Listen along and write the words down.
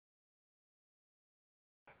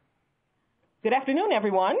Good afternoon,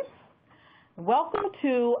 everyone. Welcome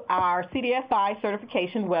to our CDFI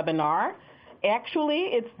certification webinar. Actually,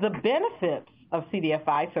 it's the benefits of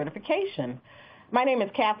CDFI certification. My name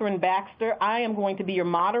is Catherine Baxter. I am going to be your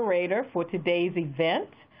moderator for today's event,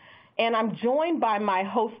 and I'm joined by my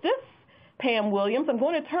hostess, Pam Williams. I'm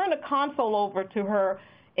going to turn the console over to her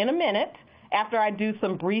in a minute after I do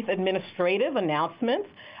some brief administrative announcements.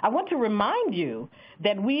 I want to remind you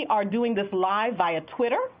that we are doing this live via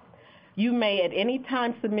Twitter. You may at any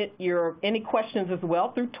time submit any questions as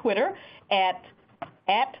well through Twitter at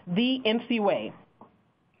the NCUA.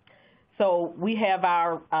 So we have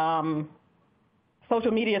our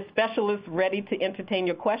social media specialists ready to entertain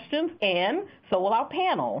your questions, and so will our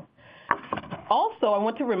panel. Also, I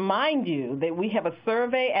want to remind you that we have a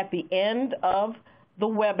survey at the end of the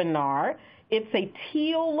webinar. It's a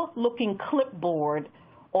teal-looking clipboard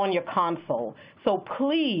on your console. So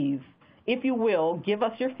please, if you will, give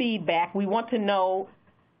us your feedback. We want to know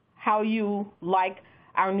how you like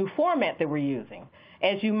our new format that we're using.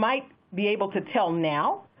 As you might be able to tell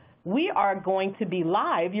now, we are going to be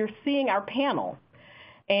live. You're seeing our panel,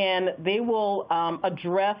 and they will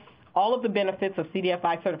address all of the benefits of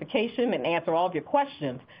CDFI certification and answer all of your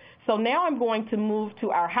questions. So now I'm going to move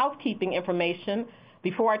to our housekeeping information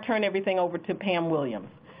before I turn everything over to Pam Williams.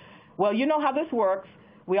 Well, you know how this works.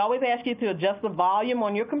 We always ask you to adjust the volume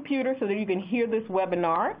on your computer so that you can hear this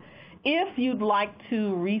webinar. If you'd like to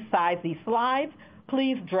resize these slides,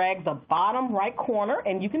 please drag the bottom right corner,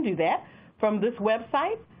 and you can do that from this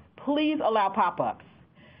website. Please allow pop-ups.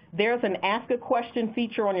 There's an Ask a Question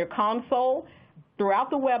feature on your console.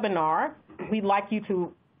 Throughout the webinar, we'd like you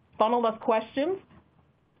to funnel us questions.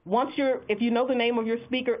 If you know the name of your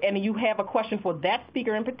speaker and you have a question for that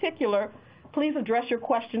speaker in particular, please address your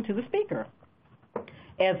question to the speaker.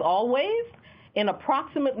 As always, in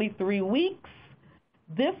approximately 3 weeks,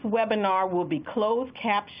 this webinar will be closed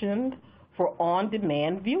captioned for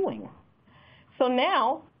on-demand viewing. So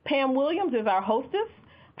now, Pam Williams is our hostess.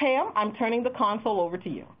 Pam, I'm turning the console over to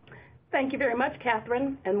you. Thank you very much,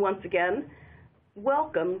 Catherine. And once again,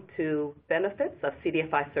 welcome to Benefits of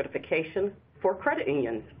CDFI Certification for Credit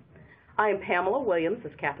Unions. I am Pamela Williams,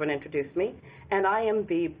 as Catherine introduced me, and I am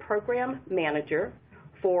the Program Manager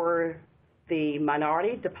for the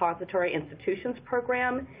Minority Depository Institutions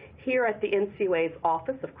Program here at the NCUA's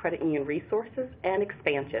Office of Credit Union Resources and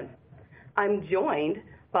Expansion. I'm joined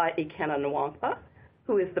by Ikenna Nwampa,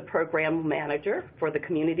 who is the Program Manager for the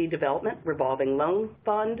Community Development Revolving Loan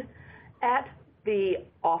Fund at the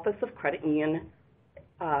Office of Credit Union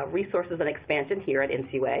Resources and Expansion here at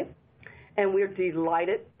NCUA. And we're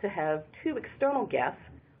delighted to have two external guests.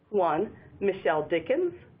 One, Michelle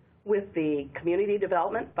Dickens, with the Community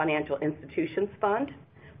Development Financial Institutions Fund,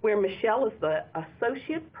 where Michelle is the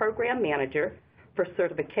Associate Program Manager for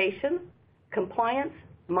Certification, Compliance,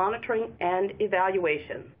 Monitoring, and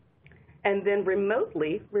Evaluation. And then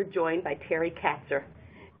remotely, we're joined by Terry Katzer.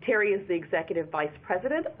 Terry is the Executive Vice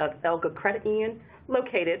President of ELGA Credit Union,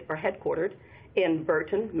 located or headquartered in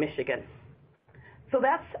Burton, Michigan. So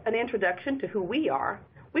that's an introduction to who we are.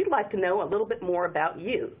 We'd like to know a little bit more about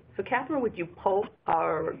you. So, Catherine, would you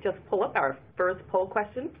just pull up our first poll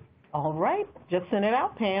question? All right. Just send it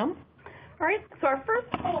out, Pam. All right. So our first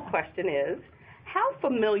poll question is, how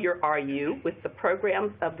familiar are you with the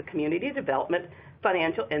programs of the Community Development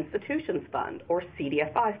Financial Institutions Fund, or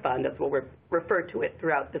CDFI Fund, as we'll refer to it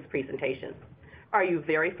throughout this presentation? Are you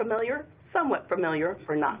very familiar, somewhat familiar,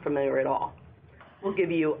 or not familiar at all? We'll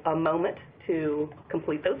give you a moment to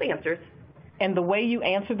complete those answers. And the way you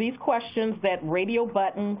answer these questions, that radio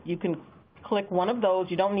button, you can click one of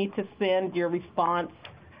those. You don't need to send your response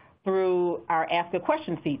through our Ask a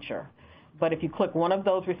Question feature. But if you click one of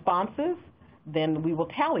those responses, then we will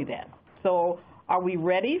tally that. So are we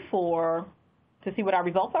ready to see what our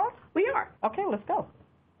results are? We are. Okay, let's go.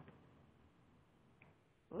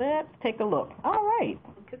 Let's take a look. All right.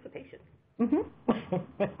 Anticipation. Mm-hmm.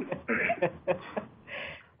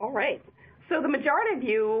 All right. So the majority of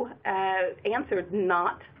you answered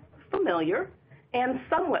not familiar and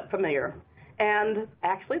somewhat familiar. And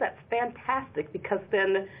actually, that's fantastic, because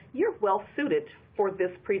then you're well suited for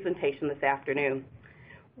this presentation this afternoon.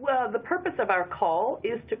 Well, the purpose of our call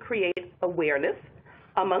is to create awareness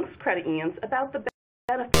amongst credit unions about the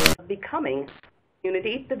benefits of becoming a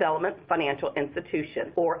Community Development Financial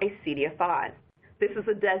Institution, or a CDFI. This is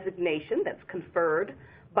a designation that's conferred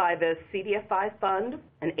by the CDFI Fund,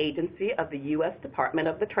 an agency of the U.S. Department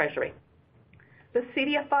of the Treasury. The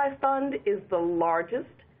CDFI Fund is the largest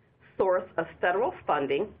source of federal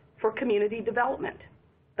funding for community development.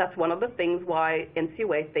 That's one of the things why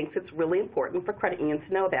NCUA thinks it's really important for credit unions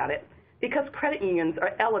to know about it, because credit unions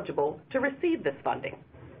are eligible to receive this funding.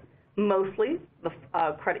 Mostly, the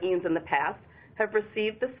credit unions in the past have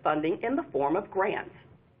received this funding in the form of grants.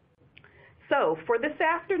 So for this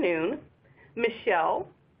afternoon, Michelle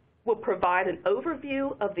will provide an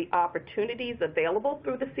overview of the opportunities available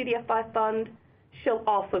through the CDFI fund. She'll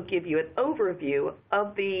also give you an overview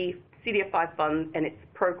of the CDFI fund and its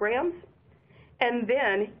programs. And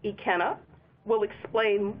then Ikenna will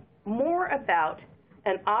explain more about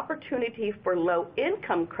an opportunity for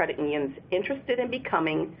low-income credit unions interested in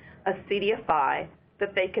becoming a CDFI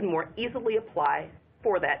that they can more easily apply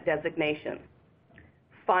for that designation.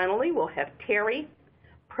 Finally, we'll have Terry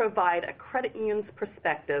provide a credit union's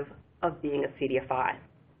perspective of being a CDFI.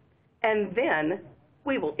 And then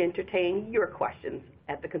we will entertain your questions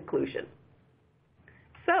at the conclusion.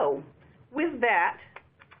 So with that,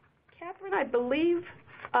 Catherine, I believe,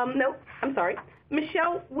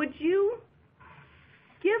 Michelle, would you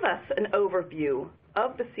give us an overview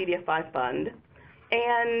of the CDFI fund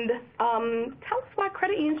and tell us why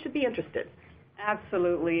credit unions should be interested?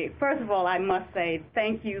 Absolutely. First of all, I must say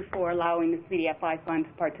thank you for allowing the CDFI fund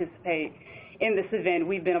to participate in this event.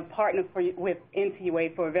 We've been a partner with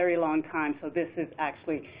NCUA for a very long time, so this is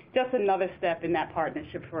actually just another step in that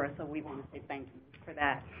partnership for us, so we want to say thank you for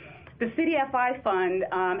that. The CDFI fund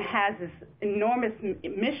has this enormous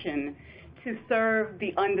mission to serve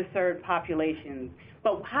the underserved populations,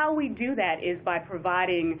 but how we do that is by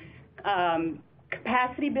providing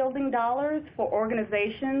capacity building dollars for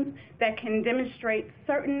organizations that can demonstrate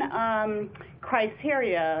certain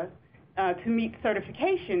criteria to meet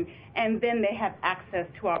certification, and then they have access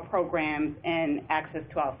to our programs and access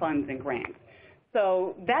to our funds and grants.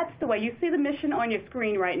 So that's the way. You see the mission on your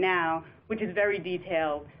screen right now, which is very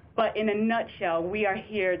detailed, but in a nutshell, we are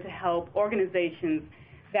here to help organizations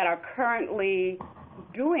that are currently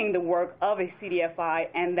doing the work of a CDFI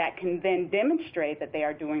and that can then demonstrate that they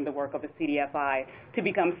are doing the work of a CDFI to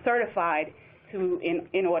become certified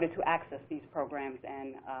in order to access these programs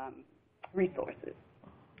and resources.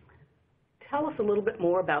 Tell us a little bit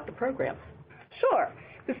more about the programs. Sure.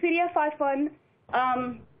 The CDFI fund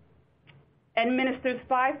administers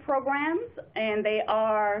 5 programs, and they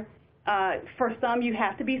are, for some you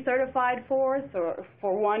have to be certified for, so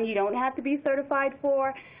for one you don't have to be certified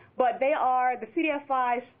for. But they are, the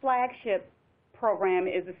CDFI's flagship program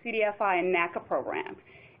is the CDFI and NACA program.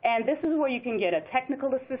 And this is where you can get a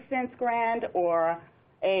technical assistance grant or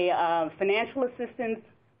a financial assistance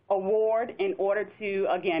award in order to,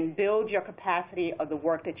 again, build your capacity of the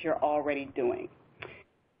work that you're already doing.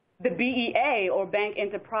 The BEA, or Bank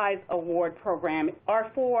Enterprise Award Program,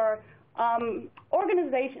 are for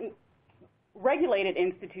organizations, regulated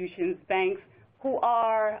institutions, banks, who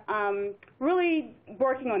are really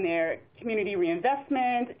working on their community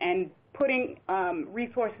reinvestment and putting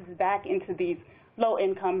resources back into these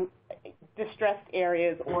low-income, distressed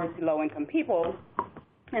areas or to low-income people.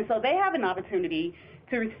 And so they have an opportunity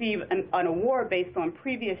to receive an award based on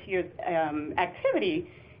previous year's activity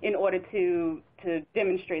in order to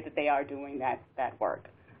demonstrate that they are doing that work.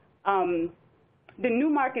 The New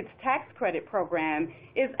Markets Tax Credit Program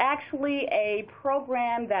is actually a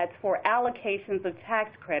program that's for allocations of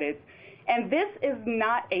tax credits, and this is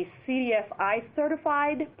not a CDFI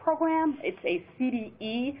certified program. It's a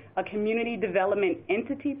CDE, a Community Development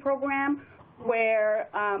Entity program, where,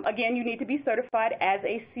 again, you need to be certified as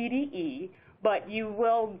a CDE, but you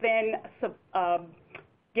will then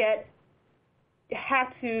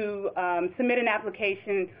have to submit an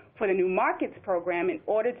application for the New Markets Program in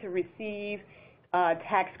order to receive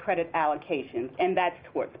tax credit allocations, and that's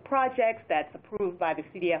towards projects that's approved by the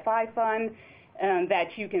CDFI fund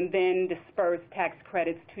that you can then disperse tax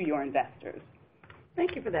credits to your investors.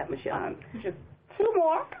 Thank you for that, Michelle. Just 2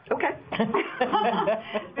 more. Okay.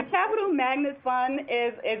 The Capital Magnet Fund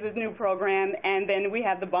is a new program, and then we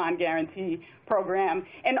have the Bond Guarantee Program.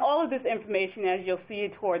 And all of this information, as you'll see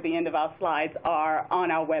toward the end of our slides, are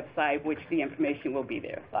on our website, which the information will be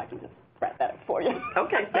there. So I can just wrap that up for you.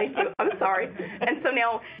 Okay, thank you. I'm sorry. And so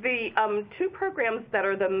now the 2 programs that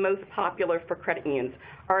are the most popular for credit unions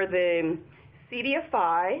are the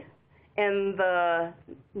CDFI and the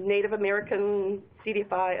Native American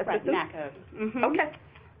CDFI assistance? Right, NACA. Mm-hmm. Okay.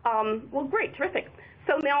 Well, great, terrific.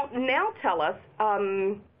 So now tell us,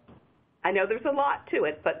 I know there's a lot to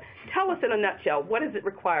it, but tell us in a nutshell, what is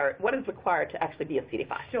required to actually be a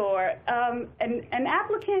CDFI? Sure. An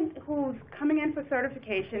applicant who's coming in for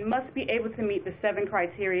certification must be able to meet the 7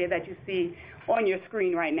 criteria that you see on your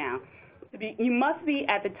screen right now. You must be,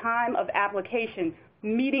 at the time of application,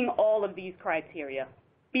 meeting all of these criteria.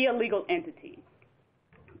 Be a legal entity.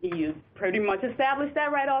 You pretty much established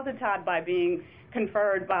that right off the top by being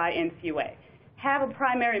conferred by NCUA. Have a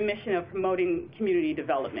primary mission of promoting community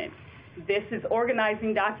development. This is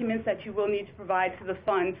organizing documents that you will need to provide to the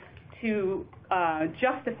fund to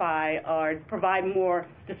justify or provide more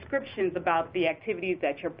descriptions about the activities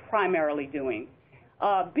that you're primarily doing.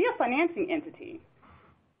 Be a financing entity.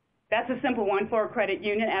 That's a simple one for a credit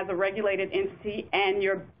union as a regulated entity, and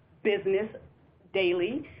your business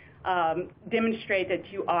daily demonstrate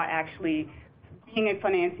that you are actually being a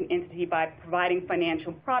financing entity by providing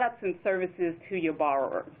financial products and services to your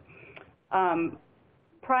borrowers.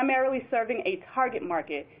 Primarily serving a target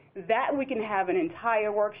market. That we can have an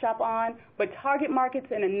entire workshop on, but target markets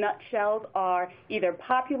in a nutshell are either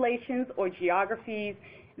populations or geographies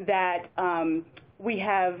that we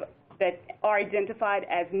have that are identified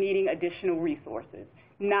as needing additional resources,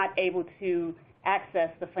 not able to access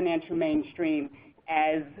the financial mainstream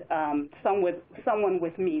as someone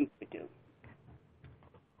with means to do.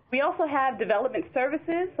 We also have development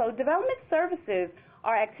services. So development services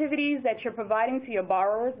are activities that you're providing to your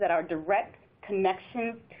borrowers that are direct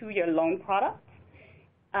connections to your loan products.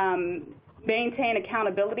 Maintain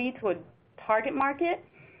accountability to a target market.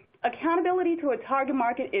 Accountability to a target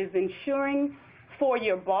market is ensuring for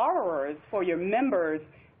your borrowers, for your members,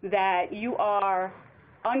 that you are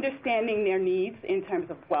understanding their needs in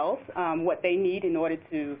terms of wealth, what they need in order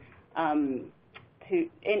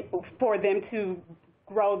for them to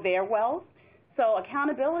grow their wealth. So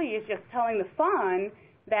accountability is just telling the fund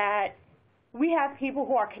that we have people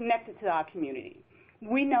who are connected to our community.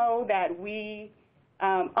 We know that we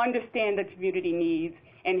understand the community needs,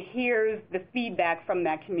 and here's the feedback from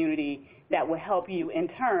that community that will help you in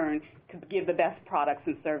turn to give the best products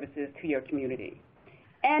and services to your community.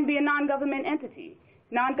 And be a non-government entity.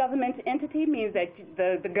 Non-government entity means that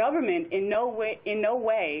the government in no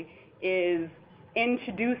way is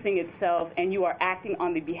introducing itself and you are acting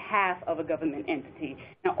on the behalf of a government entity.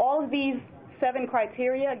 Now, all of these 7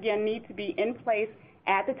 criteria, again, need to be in place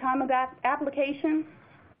at the time of that application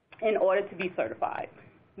in order to be certified.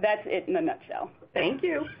 That's it in a nutshell. Thank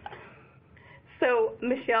you. So,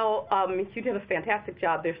 Michelle, you did a fantastic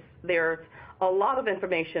job. There's a lot of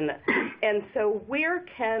information. And so where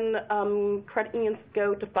can credit unions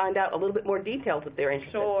go to find out a little bit more details if they're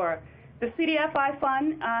interested? Sure. The CDFI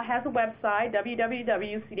Fund has a website,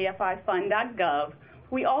 www.cdfifund.gov.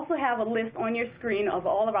 We also have a list on your screen of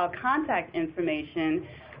all of our contact information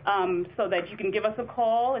so that you can give us a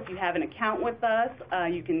call if you have an account with us.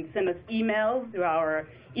 You can send us emails through our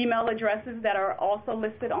email addresses that are also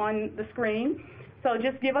listed on the screen. So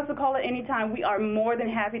just give us a call at any time. We are more than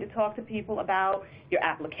happy to talk to people about your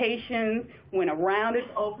applications. When a round is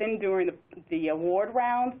open during the award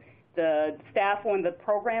round, the staff on the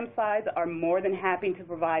program side are more than happy to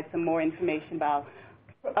provide some more information about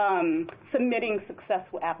submitting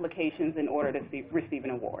successful applications in order to receive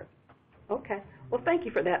an award. Okay. Well, thank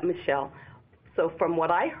you for that, Michelle. So from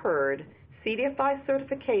what I heard, CDFI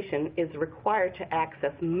certification is required to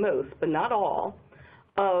access most, but not all,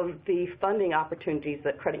 of the funding opportunities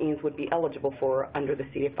that credit unions would be eligible for under the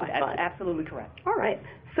CDFI fund. That's absolutely correct. All right.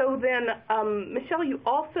 So then, Michelle, you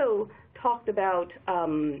also talked about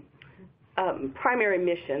primary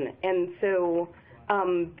mission, and so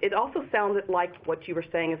it also sounded like what you were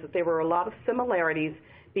saying is that there were a lot of similarities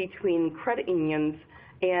between credit unions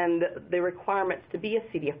and the requirements to be a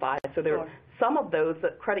CDFI. So there are some of those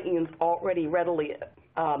that credit unions already readily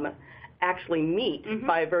actually meet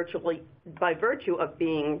by virtue of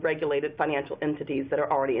being regulated financial entities that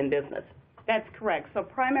are already in business. That's correct. So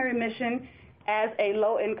primary mission, as a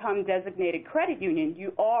low-income designated credit union,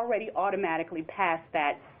 you already automatically pass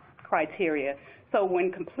that criteria. So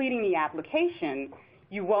when completing the application,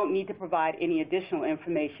 you won't need to provide any additional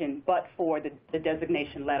information but for the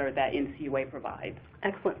designation letter that NCUA provides.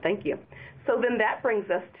 Excellent. Thank you. So then that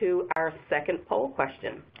brings us to our second poll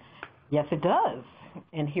question. Yes, it does.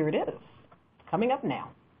 And here it is, coming up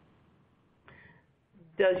now.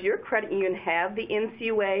 Does your credit union have the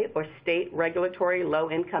NCUA or state regulatory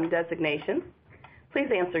low-income designation? Please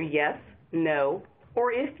answer yes, no,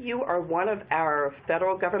 or if you are one of our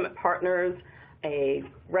federal government partners, a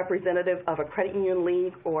representative of a credit union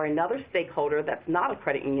league, or another stakeholder that's not a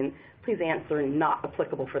credit union, please answer not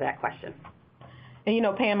applicable for that question. And you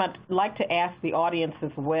know, Pam, I'd like to ask the audience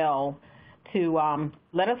as well to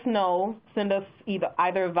let us know, send us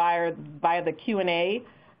either via the Q&A,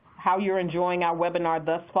 how you're enjoying our webinar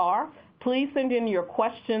thus far. Please send in your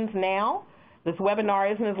questions now. This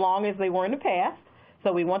webinar isn't as long as they were in the past,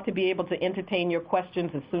 so we want to be able to entertain your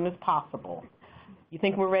questions as soon as possible. You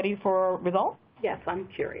think we're ready for results? Yes, I'm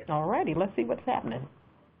curious. All righty, let's see what's happening.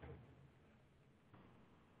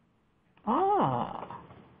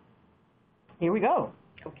 Here we go.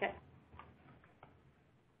 Okay.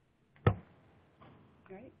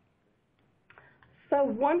 Great. So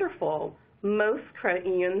wonderful. Most credit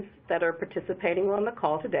unions that are participating on the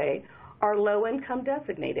call today are low-income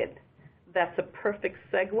designated. That's a perfect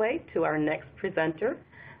segue to our next presenter,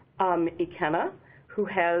 Ikenna, who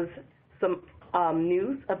has some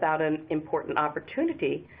news about an important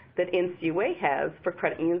opportunity that NCUA has for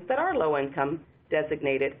credit unions that are low-income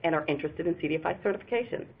designated and are interested in CDFI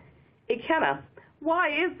certification. Ikenna, why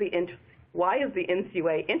is the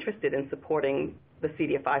NCUA interested in supporting the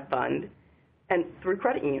CDFI fund and through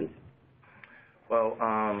credit unions? Well,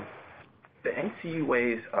 the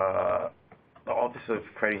NCUA's the Office of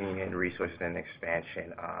Credit Union Resources and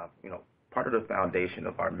Expansion, part of the foundation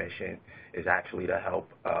of our mission is actually to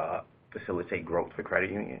help facilitate growth for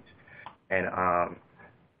credit unions. And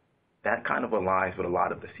that kind of aligns with a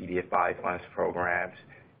lot of the CDFI funds programs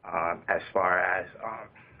as far as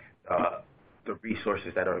the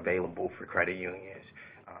resources that are available for credit unions.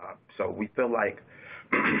 So we feel like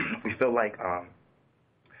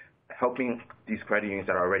helping these credit unions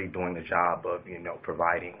that are already doing the job of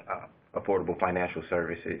providing affordable financial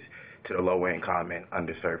services to the low income and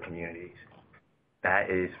underserved communities. That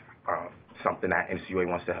is something that NCUA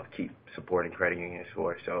wants to help keep supporting credit unions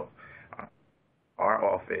for. So our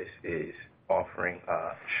office is offering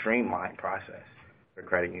a streamlined process for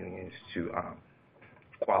credit unions to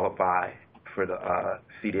qualify for the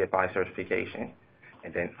CDFI certification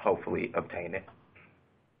and then hopefully obtain it.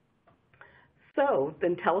 So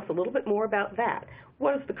then tell us a little bit more about that.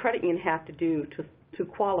 What does the credit union have to do to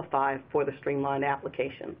qualify for the streamlined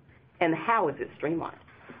application, and how is it streamlined?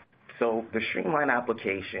 So the streamlined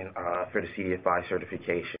application for the CDFI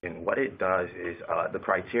certification, what it does is the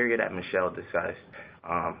criteria that Michelle discussed,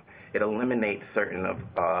 it eliminates certain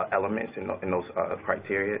elements in those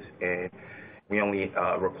criteria, and we only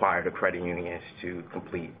require the credit unions to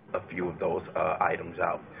complete a few of those items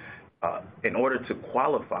out. In order to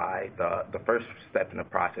qualify, the first step in the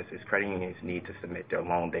process is credit unions need to submit their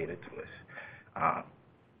loan data to us.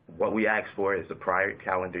 What we ask for is the prior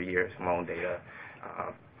calendar year's loan data.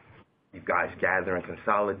 You guys gather and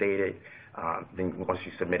consolidate it. Then once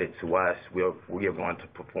you submit it to us, we are going to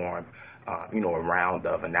perform, a round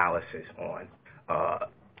of analysis on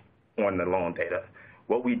the loan data.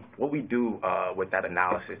 What we do with that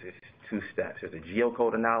analysis is two steps. There's a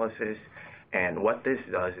geocode analysis, and what this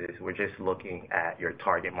does is we're just looking at your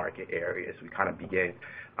target market areas. We kind of begin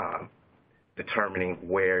determining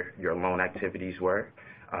where your loan activities were.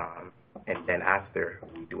 And then after,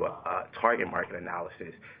 we do a target market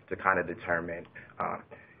analysis to kind of determine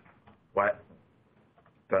what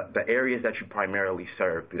the areas that you primarily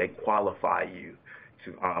serve, do they qualify you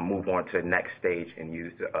to move on to the next stage and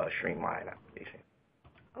use the streamlined application.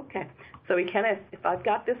 Okay. So Ikenna, if I've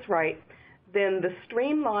got this right, then the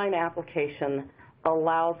streamlined application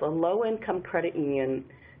allows a low-income credit union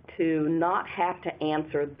to not have to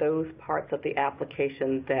answer those parts of the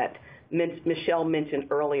application that Michelle mentioned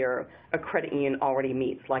earlier a credit union already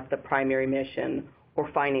meets, like the primary mission or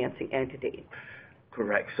financing entity.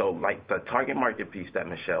 Correct. So like the target market piece that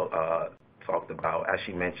Michelle talked about, as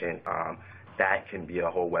she mentioned, that can be a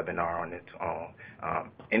whole webinar on its own.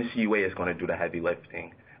 NCUA is going to do the heavy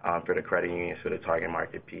lifting for the credit unions for the target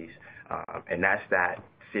market piece. And that's that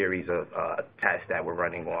series of tests that we're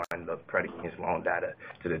running on the credit union's loan data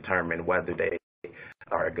to determine whether they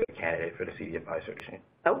are a good candidate for the CDFI certification.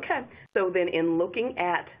 Okay. So then in looking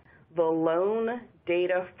at the loan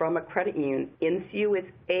data from a credit union,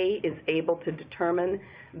 NCUA is able to determine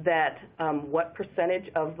that what percentage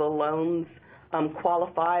of the loans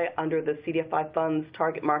qualify under the CDFI fund's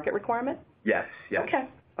target market requirement? Yes, yes.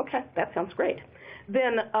 Okay, that sounds great.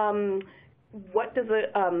 Then what does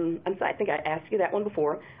it, I think I asked you that one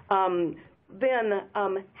before. Then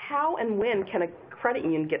how and when can a credit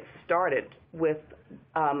union get started with,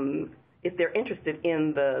 if they're interested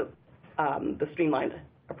in the streamlined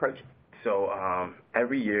approach? So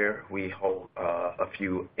every year we hold a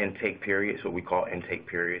few intake periods, what we call intake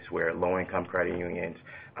periods, where low-income credit unions,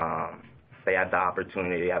 they have the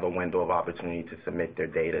opportunity, they have a window of opportunity to submit their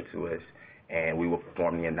data to us, and we will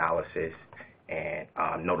perform the analysis and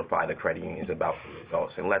notify the credit unions about the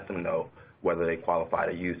results and let them know whether they qualify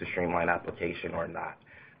to use the streamlined application or not.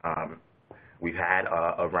 We've had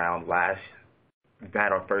we've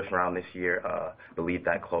had our first round this year, I believe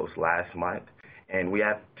that closed last month, and we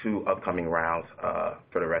have two upcoming rounds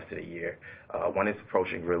for the rest of the year. One is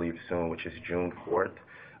approaching really soon, which is June 4th,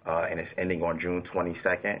 and it's ending on June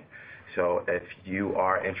 22nd. So if you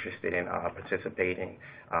are interested in participating,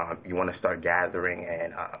 you want to start gathering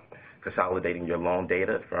and consolidating your loan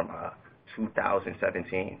data from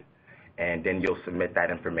 2017, and then you'll submit that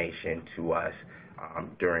information to us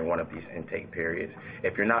during one of these intake periods.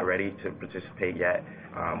 If you're not ready to participate yet,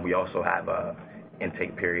 we also have a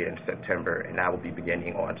intake period in September, and that will be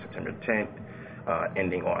beginning on September 10th,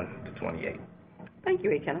 ending on the 28th. Thank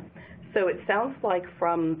you, Ikenna. So it sounds like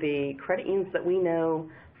from the credit unions that we know,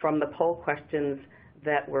 from the poll questions,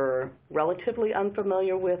 that we're relatively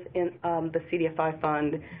unfamiliar with in the CDFI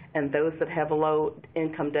fund, and those that have a low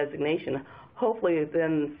income designation, hopefully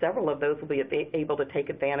then several of those will be able to take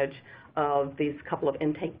advantage of these couple of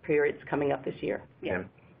intake periods coming up this year. Yeah.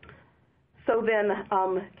 So then,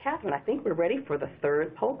 Catherine, I think we're ready for the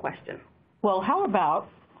third poll question. Well, how about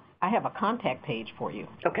I have a contact page for you.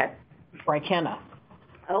 Okay. For Ikenna.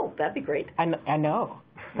 Oh, that'd be great. I know,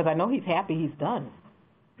 because I know he's happy he's done.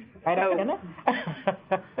 Right, Ikenna?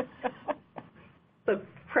 So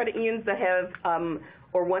credit unions that have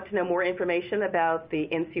or want to know more information about the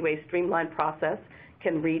NCUA streamlined process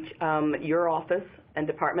can reach your office and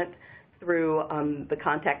department through the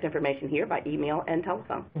contact information here by email and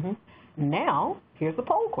telephone. Mm-hmm. Now, here's the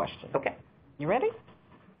poll question. Okay. You ready?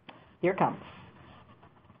 Here it comes.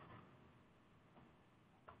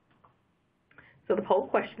 So the poll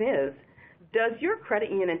question is, does your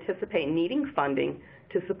credit union anticipate needing funding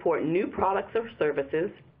to support new products or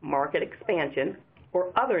services, market expansion,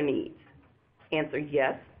 or other needs? Answer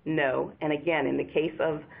yes, no, and again, in the case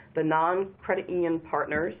of the non-credit union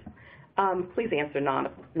partners, please answer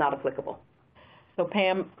not applicable. So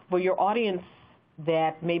Pam, for your audience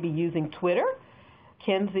that may be using Twitter,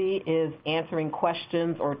 Kenzie is answering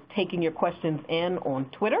questions or taking your questions in on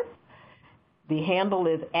Twitter. The handle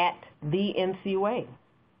is @the NCUA.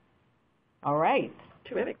 All right.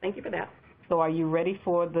 Terrific. Thank you for that. So are you ready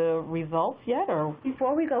for the results yet? Or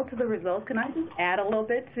Before we go to the results, can I just add a little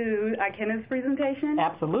bit to Ikenna's presentation?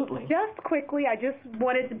 Absolutely. Just quickly, I just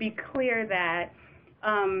wanted to be clear that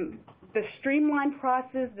the streamlined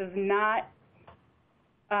process does not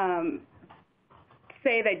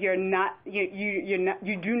say that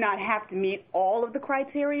you do not have to meet all of the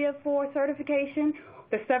criteria for certification.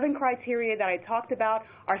 The 7 criteria that I talked about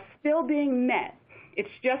are still being met. It's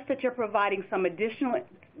just that you're providing some additional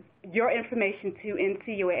your information to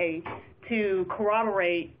NCUA to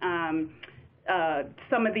corroborate some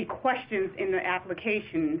of the questions in the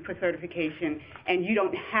application for certification, and you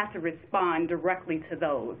don't have to respond directly to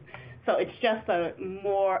those. So it's just a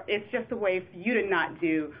way for you to not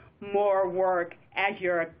do more work as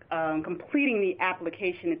you're completing the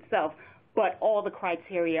application itself, but all the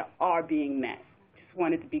criteria are being met. Just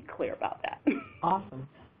wanted to be clear about that. Awesome.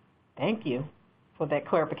 Thank you for that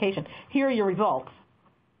clarification. Here are your results.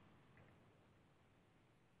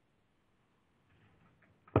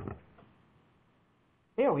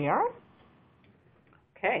 There we are.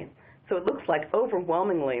 Okay. So it looks like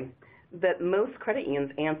overwhelmingly that most credit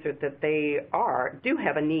unions answered that they do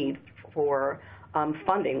have a need for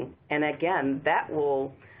funding. And again, that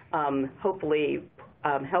will hopefully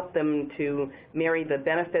help them to marry the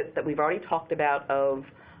benefits that we've already talked about of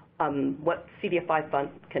what CDFI fund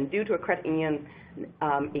can do to a credit union.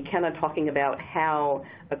 Ikenna talking about how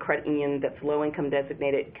a credit union that's low income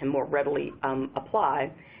designated can more readily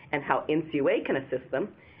apply, and how NCUA can assist them.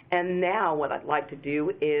 And now what I'd like to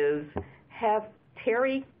do is have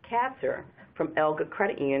Terry Katzer from ELGA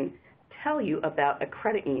Credit Union tell you about a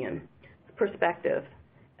credit union perspective.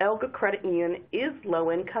 ELGA Credit Union is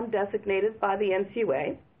low income designated by the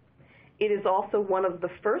NCUA. It is also one of the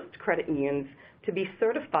first credit unions to be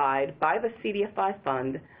certified by the CDFI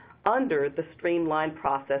fund under the streamlined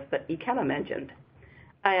process that Ikenna mentioned.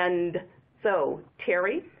 And so,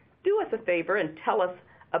 Terry, do us a favor and tell us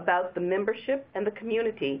about the membership and the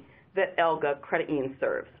community that ELGA Credit Union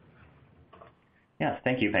serves. Yes,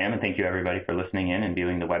 thank you, Pam, and thank you, everybody, for listening in and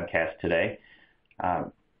viewing the webcast today.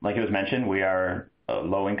 Like it was mentioned, we are a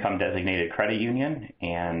low-income designated credit union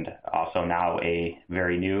and also now a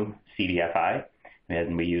very new CDFI,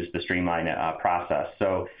 and we use the streamlined process.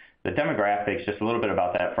 So the demographics, just a little bit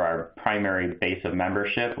about that for our primary base of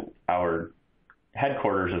membership. Our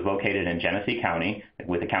headquarters is located in Genesee County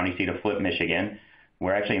with the county seat of Flint, Michigan.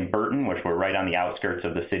 We're actually in Burton, which we're right on the outskirts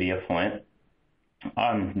of the city of Flint.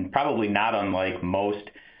 Probably not unlike most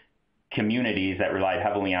communities that relied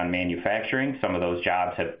heavily on manufacturing. Most of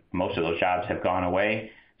those jobs have gone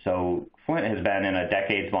away. So Flint has been in a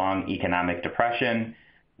decades-long economic depression.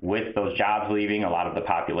 With those jobs leaving, a lot of the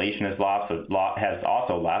population has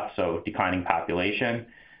also left, so declining population.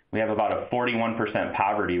 We have about a 41%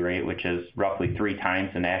 poverty rate, which is roughly 3 times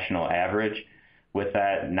the national average. With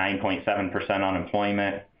that, 9.7%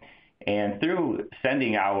 unemployment. And through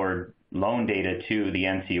sending our loan data to the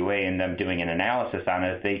NCUA and them doing an analysis on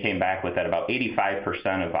it, they came back with that about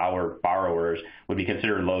 85% of our borrowers would be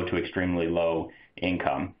considered low to extremely low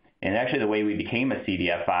income. And actually the way we became a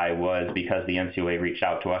CDFI was because the NCUA reached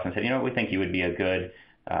out to us and said, we think you would be a good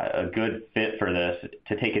fit for this,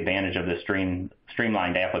 to take advantage of the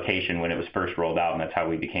streamlined application when it was first rolled out, and that's how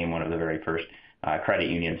we became one of the very first credit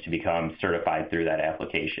unions to become certified through that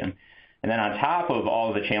application. And then on top of all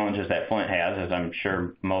of the challenges that Flint has, as I'm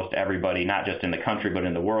sure most everybody, not just in the country but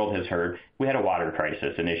in the world, has heard, we had a water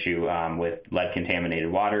crisis, an issue with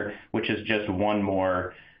lead-contaminated water, which is just one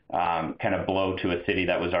more kind of blow to a city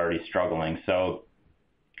that was already struggling. So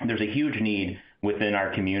there's a huge need within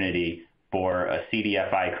our community for a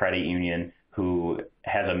CDFI credit union who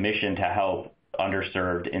has a mission to help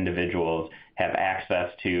underserved individuals have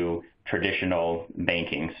access to traditional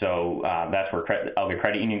banking. So that's where ELGA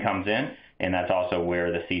Credit Union comes in, and that's also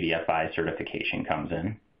where the CDFI certification comes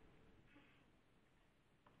in.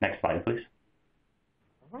 Next slide, please.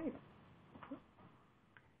 All right.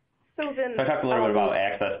 So I talked a little bit about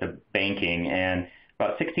access to banking, and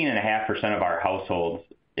about 16.5% of our households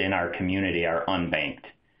in our community are unbanked.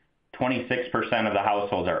 26% of the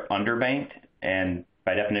households are underbanked, and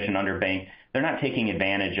by definition underbanked, they're not taking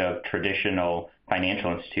advantage of traditional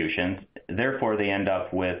financial institutions. Therefore, they end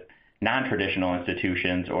up with non-traditional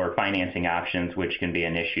institutions or financing options, which can be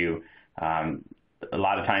an issue. A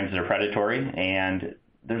lot of times they're predatory, and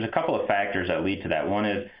there's a couple of factors that lead to that. One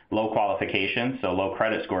is low qualifications, so low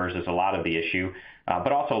credit scores is a lot of the issue,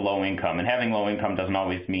 but also low income. And having low income doesn't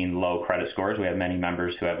always mean low credit scores. We have many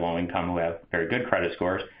members who have low income who have very good credit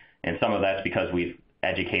scores, and some of that's because we've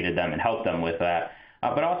educated them and helped them with that.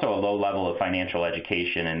 But also a low level of financial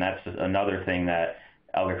education, and that's another thing that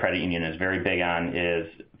ELGA Credit Union is very big on, is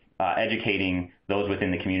educating those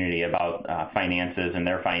within the community about finances and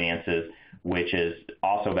their finances, which has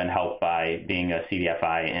also been helped by being a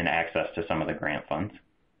CDFI and access to some of the grant funds.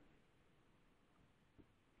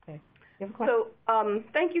 Okay. You have a question? So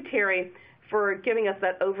thank you, Terry, for giving us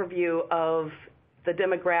that overview of the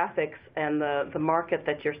demographics and the market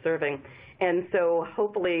that you're serving. And so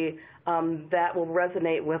hopefully that will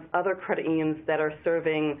resonate with other credit unions that are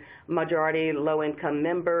serving majority low-income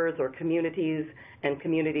members or communities, and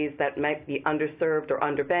communities that might be underserved or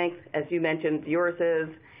underbanked, as you mentioned yours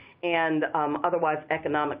is, and otherwise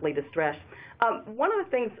economically distressed. One of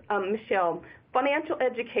the things, Michelle, financial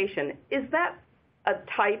education, is that a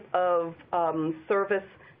type of service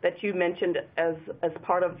that you mentioned as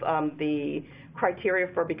part of the criteria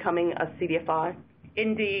for becoming a CDFI?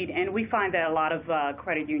 Indeed, and we find that a lot of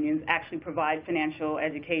credit unions actually provide financial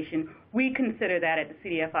education. We consider that at the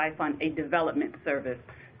CDFI Fund a development service.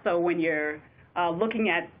 So when you're looking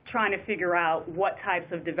at trying to figure out what types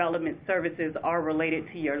of development services are related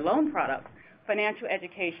to your loan products, financial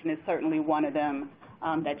education is certainly one of them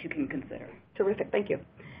that you can consider. Terrific, thank you.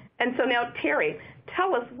 And so now, Terry,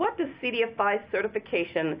 tell us, what does CDFI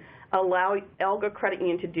certification allow ELGA Credit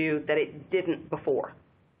Union to do that it didn't before?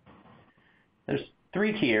 There's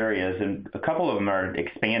three key areas, and a couple of them are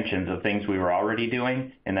expansions of things we were already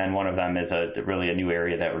doing, and then one of them is really a new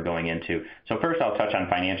area that we're going into. So first I'll touch on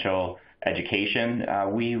financial education.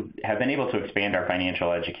 We have been able to expand our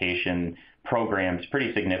financial education programs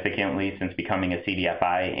pretty significantly since becoming a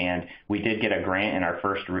CDFI, and we did get a grant in our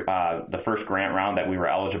the first grant round that we were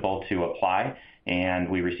eligible to apply, and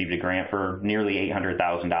we received a grant for nearly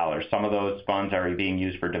 $800,000. Some of those funds are being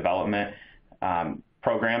used for development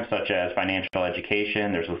programs such as financial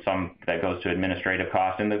education. There's some that goes to administrative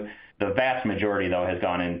costs, and the vast majority, though,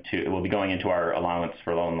 will be going into our allowance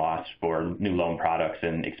for loan loss for new loan products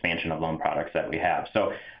and expansion of loan products that we have.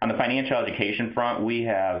 So on the financial education front, we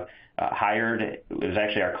have hired, it was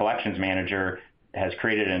actually our collections manager, has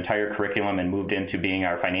created an entire curriculum and moved into being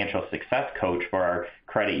our financial success coach for our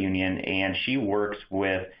credit union, and she works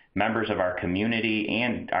with members of our community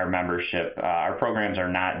and our membership. Our programs are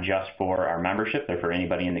not just for our membership, they're for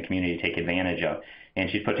anybody in the community to take advantage of. And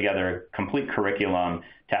she's put together a complete curriculum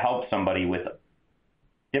to help somebody with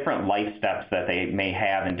different life steps that they may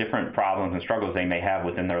have and different problems and struggles they may have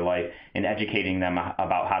within their life, and educating them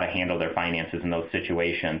about how to handle their finances in those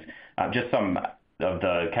situations. Just some of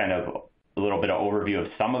the kind of a little bit of overview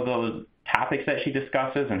of some of those topics that she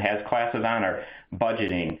discusses and has classes on are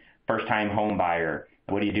budgeting, first-time home buyer.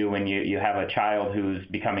 What do you do when you have a child who's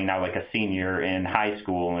becoming now like a senior in high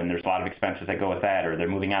school, and there's a lot of expenses that go with that, or they're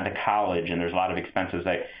moving on to college and there's a lot of expenses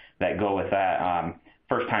that go with that.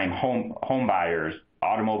 First-time home buyers,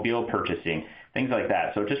 automobile purchasing, things like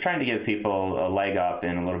that. So just trying to give people a leg up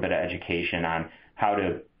and a little bit of education on how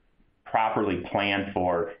to properly plan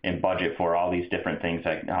for and budget for all these different things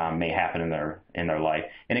that may happen in their life.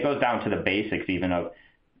 And it goes down to the basics even of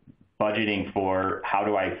budgeting for how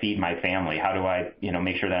do I feed my family? How do I,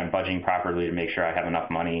 make sure that I'm budgeting properly to make sure I have enough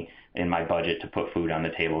money in my budget to put food on the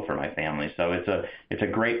table for my family. So it's a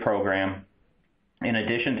great program. In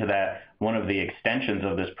addition to that, one of the extensions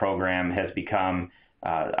of this program has become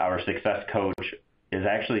our success coach is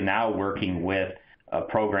actually now working with a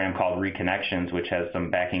program called Reconnections, which has some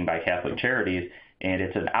backing by Catholic Charities, and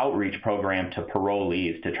it's an outreach program to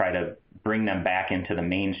parolees to try to bring them back into the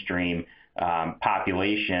mainstream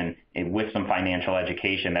population and with some financial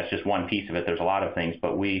education. That's just one piece of it. There's a lot of things,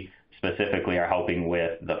 but we specifically are helping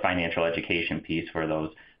with the financial education piece for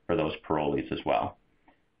those parolees as well.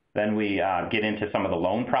 Then we get into some of the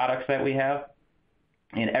loan products that we have.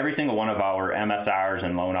 And every single one of our MSRs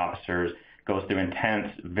and loan officers goes through intense,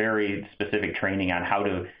 very specific training on how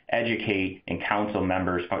to educate and counsel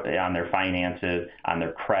members on their finances, on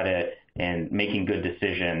their credit, and making good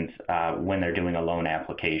decisions when they're doing a loan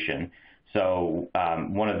application. So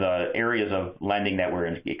one of the areas of lending that we're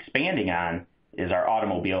expanding on is our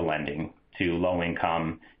automobile lending to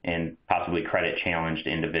low-income and possibly credit-challenged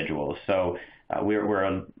individuals. So we're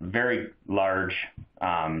a very large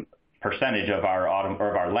percentage of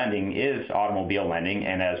our lending is automobile lending,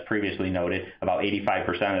 and as previously noted, about 85%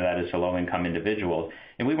 of that is to low-income individuals.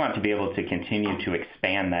 And we want to be able to continue to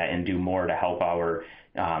expand that and do more to help our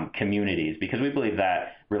communities, because we believe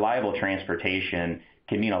that reliable transportation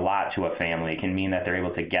can mean a lot to a family. It can mean that they're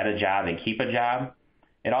able to get a job and keep a job.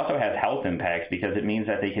 It also has health impacts because it means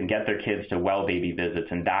that they can get their kids to well baby visits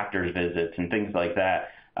and doctor's visits and things like that.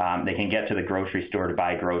 They can get to the grocery store to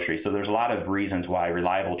buy groceries. So there's a lot of reasons why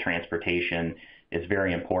reliable transportation is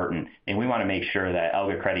very important. And we want to make sure that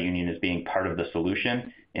ELGA Credit Union is being part of the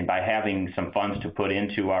solution. And by having some funds to put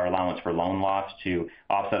into our allowance for loan loss to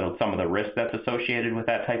offset some of the risk that's associated with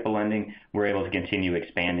that type of lending, we're able to continue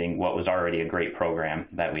expanding what was already a great program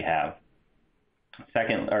that we have.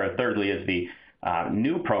 Thirdly is the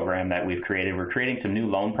new program that we've created. We're creating some new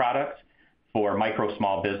loan products for micro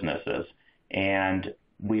small businesses. And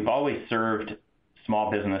we've always served small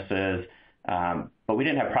businesses, but we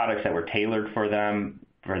didn't have products that were tailored for them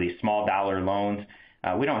for these small dollar loans.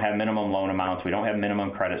 We don't have minimum loan amounts. We don't have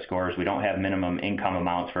minimum credit scores. We don't have minimum income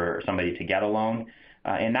amounts for somebody to get a loan.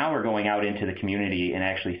 And now we're going out into the community and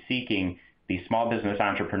actually seeking these small business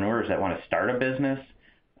entrepreneurs that want to start a business,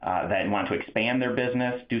 that want to expand their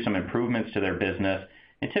business, do some improvements to their business.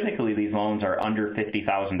 And typically these loans are under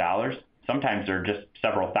 $50,000. Sometimes they're just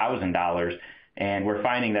several $1,000s. And we're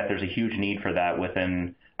finding that there's a huge need for that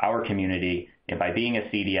within our community. And by being a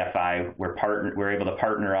CDFI, we're able to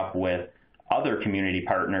partner up with other community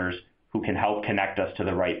partners who can help connect us to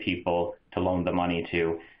the right people to loan the money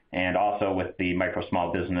to. And also with the micro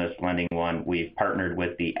small business lending one, we've partnered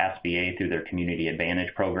with the SBA through their Community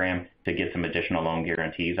Advantage program to get some additional loan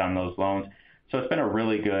guarantees on those loans. So it's been a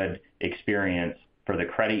really good experience for the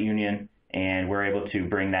credit union, and we're able to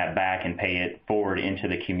bring that back and pay it forward into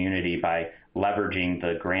the community by leveraging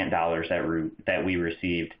the grant dollars that we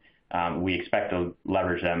received. We expect to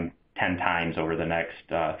leverage them 10 times over the next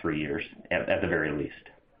 3 years, at the very least.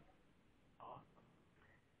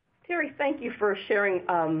 Terry, thank you for sharing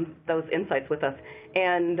those insights with us.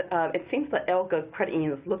 And it seems that ELGA Credit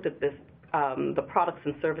Union has looked at this, the products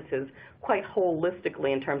and services quite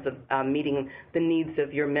holistically in terms of meeting the needs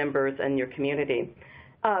of your members and your community.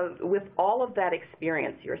 With all of that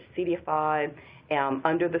experience, your CDFI,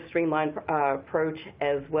 under the streamlined approach,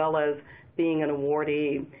 as well as being an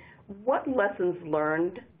awardee, what lessons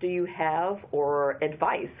learned do you have or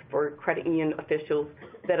advice for credit union officials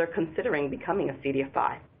that are considering becoming a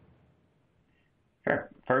CDFI? Sure.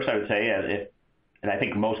 First, I would say, and I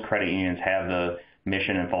think most credit unions have the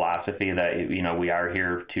mission and philosophy that we are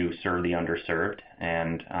here to serve the underserved,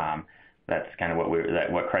 and that's kind of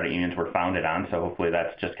what credit unions were founded on. So hopefully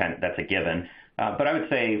that's a given. But I would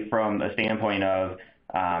say from a standpoint of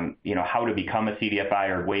how to become a CDFI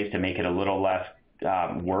or ways to make it a little less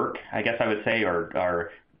work, I guess I would say,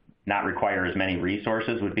 or not require as many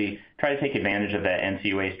resources, would be try to take advantage of that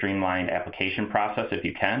NCUA streamlined application process if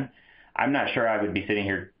you can. I'm not sure I would be sitting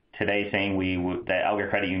here today saying that ELGA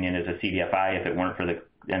Credit Union is a CDFI if it weren't for the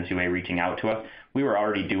NCUA reaching out to us. We were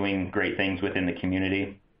already doing great things within the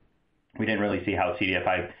community. We didn't really see how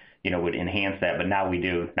CDFI would enhance that, but now we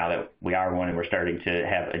do, now that we are one, and we're starting to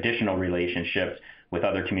have additional relationships with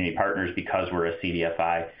other community partners because we're a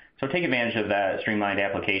CDFI. So take advantage of that streamlined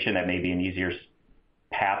application. That may be an easier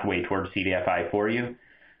pathway towards CDFI for you.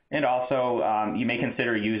 And also, you may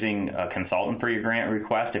consider using a consultant for your grant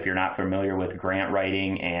request if you're not familiar with grant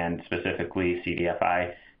writing and specifically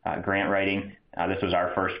CDFI grant writing. This was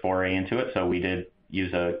our first foray into it, so we did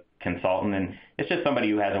use a consultant, and it's just somebody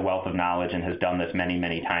who has a wealth of knowledge and has done this many,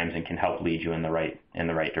 many times and can help lead you in the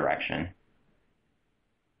right direction.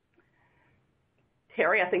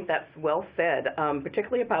 Terry, I think that's well said,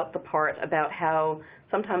 particularly about the part about how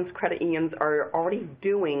sometimes credit unions are already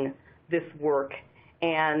doing this work,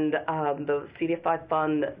 and the CDFI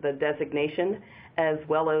fund, the designation, as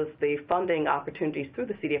well as the funding opportunities through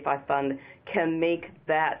the CDFI fund can make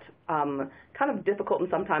that kind of difficult and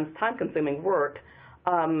sometimes time-consuming work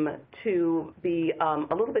to be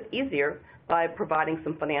a little bit easier by providing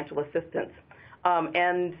some financial assistance.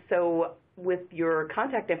 And so with your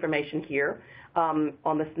contact information here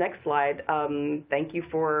on this next slide, thank you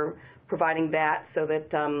for providing that so that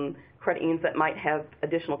credit unions that might have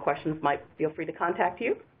additional questions might feel free to contact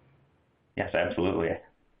you. Yes, absolutely.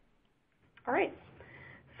 All right.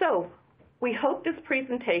 So we hope this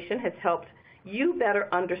presentation has helped you better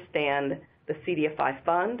understand the CDFI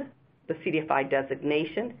fund, the CDFI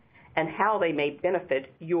designation, and how they may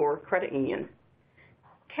benefit your credit union.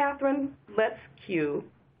 Catherine, let's cue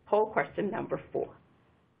poll question number 4.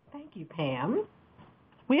 Thank you, Pam.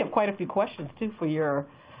 We have quite a few questions, too, for your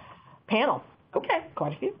panel. Okay.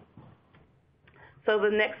 Quite a few. So the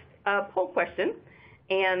next poll question,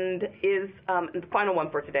 and is the final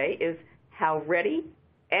one for today, is how ready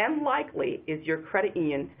and likely is your credit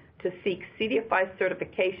union to seek CDFI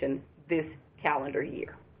certification this calendar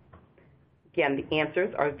year? Again, the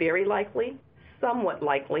answers are very likely, somewhat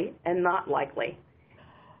likely, and not likely.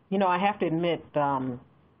 You know, I have to admit,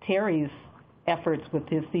 Terry's efforts with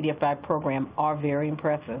his CDFI program are very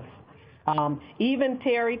impressive. Even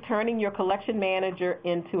Terry turning your collection manager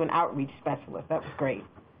into an outreach specialist, that was great.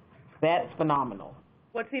 That's phenomenal.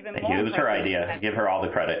 What's even Thank more you. It was her idea. Give her all the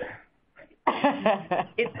credit.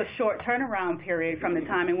 It's a short turnaround period from the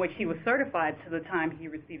time in which he was certified to the time he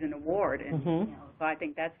received an award. And so I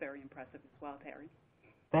think that's very impressive as well, Terry.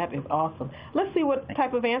 That is awesome. Let's see what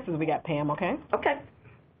type of answers we got, Pam, okay? Okay.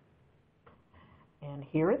 And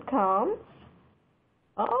here it comes.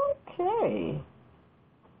 Okay.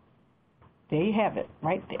 There you have it,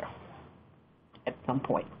 right there. At some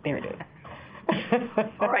point. There it is.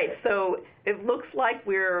 All right, so it looks like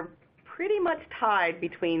we're pretty much tied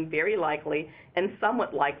between very likely and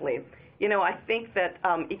somewhat likely. You know, I think that,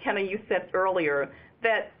 you said earlier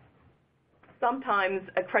that sometimes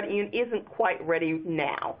a credit union isn't quite ready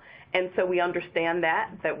now. And so we understand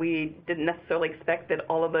that we didn't necessarily expect that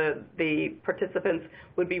all of the participants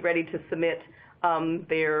would be ready to submit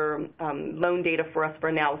their loan data for us for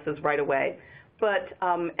analysis right away. But,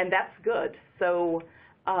 and that's good. So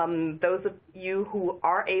those of you who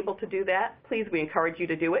are able to do that, please, we encourage you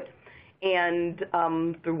to do it. And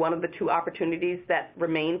through one of the 2 opportunities that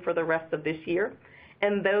remain for the rest of this year.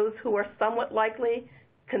 And those who are somewhat likely,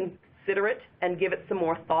 consider it and give it some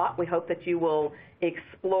more thought. We hope that you will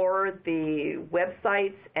explore the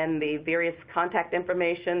websites and the various contact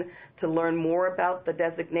information to learn more about the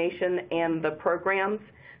designation and the programs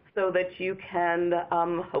so that you can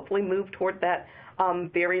hopefully move toward that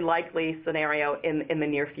very likely scenario in the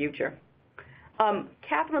near future.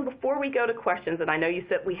 Catherine, before we go to questions, and I know you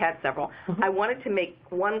said we had several, I wanted to make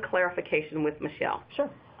one clarification with Michelle. Sure.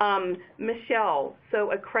 Michelle, so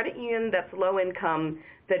a credit union that's low income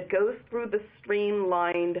that goes through the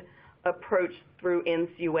streamlined approach through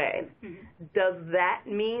NCUA, does that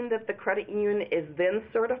mean that the credit union is then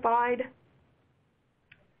certified?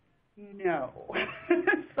 No.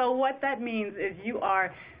 So what that means is you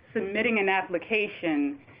are submitting an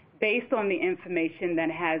application based on the information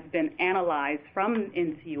that has been analyzed from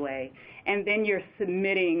NCUA, and then you're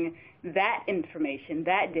submitting that information,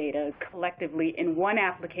 that data, collectively in one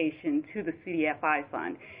application to the CDFI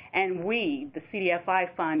fund. And we, the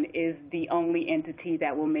CDFI fund, is the only entity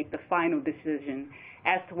that will make the final decision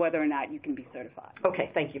as to whether or not you can be certified.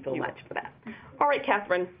 Okay, thank you so much for that. All right,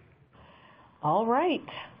 Catherine. All right.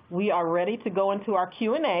 We are ready to go into our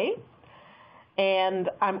Q&A.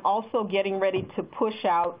 And I'm also getting ready to push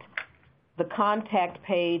out the contact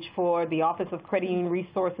page for the Office of Credit Union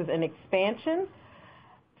Resources and Expansion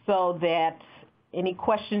so that any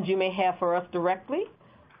questions you may have for us directly,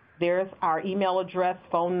 there's our email address,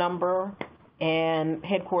 phone number, and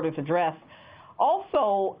headquarters address.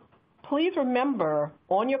 Also, please remember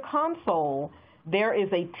on your console, there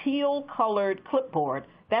is a teal-colored clipboard.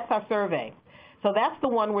 That's our survey. So that's the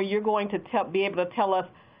one where you're going to be able to tell us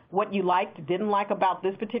what you liked, didn't like about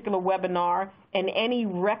this particular webinar, and any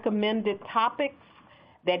recommended topics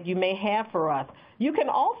that you may have for us. You can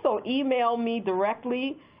also email me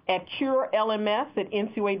directly at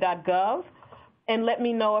curelms@ncua.gov and let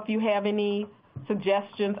me know if you have any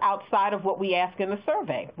suggestions outside of what we ask in the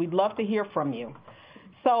survey. We'd love to hear from you.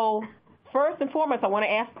 So first and foremost, I want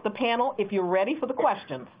to ask the panel if you're ready for the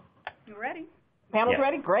questions. You ready? Panel's Yes.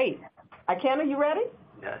 ready? Great. Ikenna, you ready?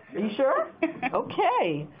 Yes. Are you sure?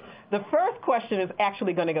 Okay. The first question is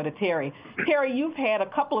actually going to go to Terry. Terry, you've had a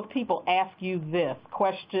couple of people ask you this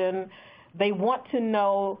question. They want to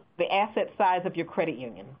know the asset size of your credit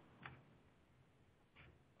union.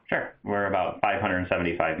 Sure. We're about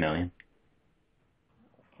 $575 million.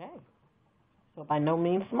 Okay. So by no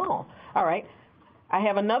means small. All right. I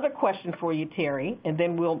have another question for you, Terry, and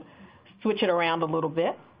then we'll switch it around a little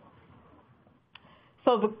bit.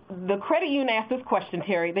 So the credit union asked this question,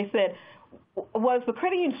 Terry. They said, was the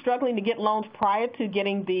credit union struggling to get loans prior to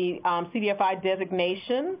getting the CDFI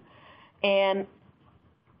designation? And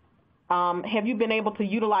have you been able to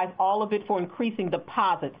utilize all of it for increasing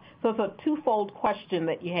deposits? So it's a twofold question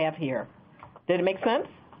that you have here. Did it make sense?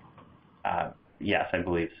 Yes, I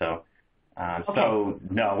believe so. Okay. So,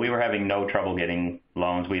 no, we were having no trouble getting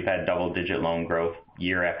loans. We've had double-digit loan growth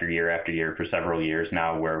year after year after year for several years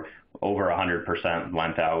now. We're over 100%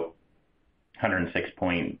 lent out,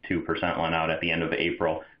 106.2% lent out at the end of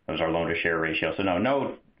April. That was our loan-to-share ratio. So,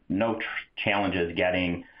 no challenges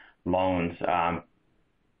getting loans.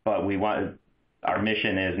 But our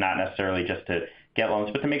mission is not necessarily just to get loans,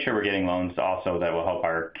 but to make sure we're getting loans also that will help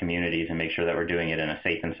our communities and make sure that we're doing it in a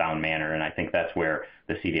safe and sound manner. And I think that's where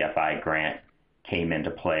the CDFI grant came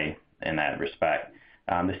into play in that respect.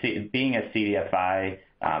 Being a CDFI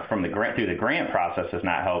through the grant process has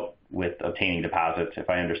not helped with obtaining deposits, if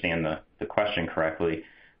I understand the question correctly.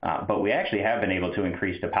 But we actually have been able to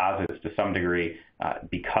increase deposits to some degree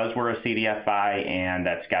because we're a CDFI, and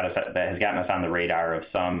that has gotten us on the radar of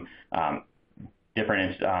some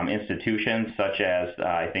different institutions, such as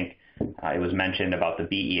I think it was mentioned about the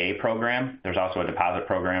BEA program. There's also a deposit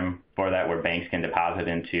program for that where banks can deposit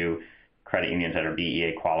into credit unions that are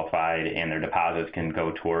BEA qualified, and their deposits can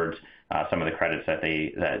go towards some of the credits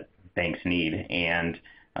that banks need. And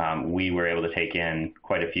we were able to take in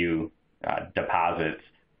quite a few deposits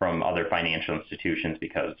from other financial institutions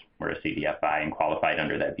because we're a CDFI and qualified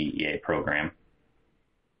under that BEA program.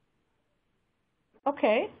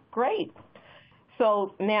 Okay, great.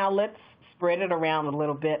 So now let's spread it around a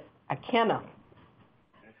little bit. Ikenna,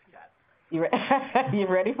 you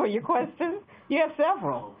ready for your question? You have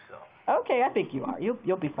several. I hope so. Okay, I think you are.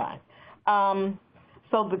 You'll be fine.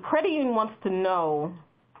 So the credit union wants to know,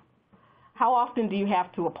 how often do you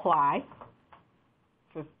have to apply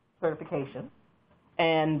for certification?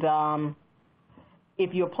 And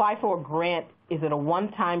if you apply for a grant, is it a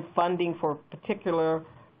one-time funding for a particular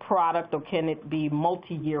product, or can it be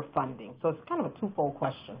multi-year funding? So it's kind of a twofold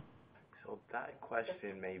question. So that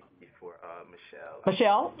question may be for Michelle.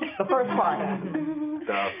 Michelle, the first part.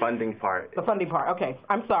 The funding part. The funding part. Okay.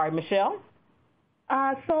 I'm sorry, Michelle?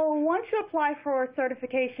 So once you apply for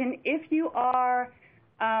certification, if you are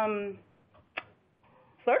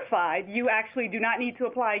certified, you actually do not need to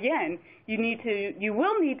apply again. You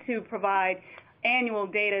will need to provide annual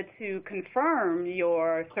data to confirm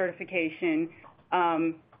your certification.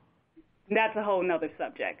 That's a whole nother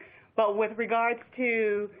subject. But with regards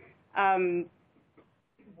to, what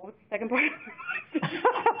was the second part?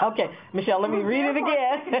 Okay, Michelle, let me read it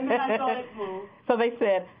again. So they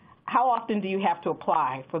said, how often do you have to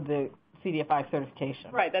apply for the CDFI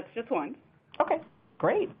certification? Right, that's just one. Okay,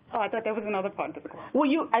 great. Oh, I thought that was another part of the question.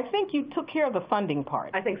 Well, I think you took care of the funding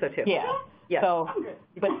part. I think so too. Yeah. Yes. So,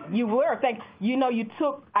 but you were. You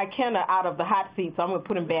took Ikenna out of the hot seat, so I'm going to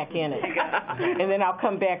put him back in it, and then I'll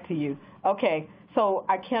come back to you. Okay. So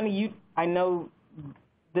Ikenna, I know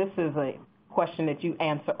this is a question that you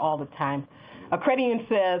answer all the time. A credit union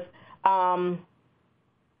says,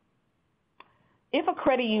 if a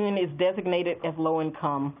credit union is designated as low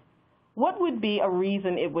income, what would be a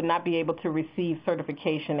reason it would not be able to receive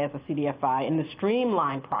certification as a CDFI in the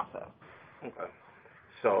streamlined process? Okay.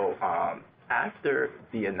 So after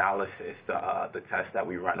the analysis, the test that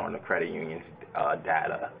we run on the credit union's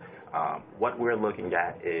data, what we're looking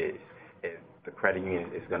at is if the credit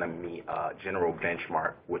union is going to meet a general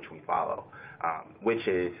benchmark, which we follow, which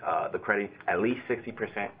is at least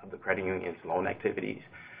 60% of the credit union's loan activities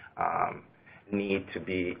need to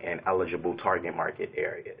be in eligible target market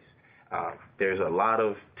areas. There's a lot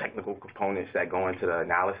of technical components that go into the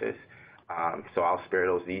analysis, so I'll spare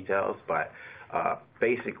those details, but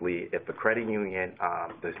basically, if the credit union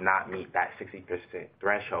does not meet that 60%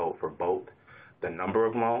 threshold for both the number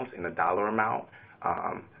of loans and the dollar amount,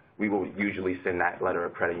 we will usually send that letter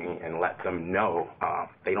of credit union and let them know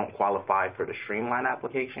they don't qualify for the streamlined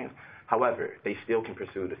application. However, they still can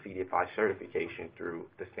pursue the CDFI certification through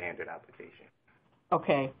the standard application.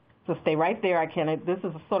 Okay, so stay right there. This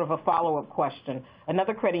is sort of a follow-up question.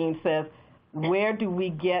 Another credit union says, where do we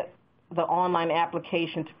get the online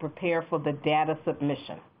application to prepare for the data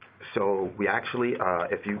submission? So we actually,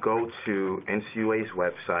 if you go to NCUA's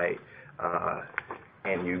website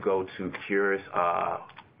and you go to CURE's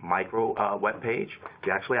micro webpage,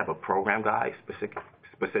 we actually have a program guide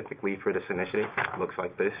specifically for this initiative. It looks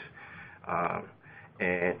like this.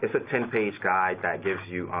 And it's a 10-page guide that gives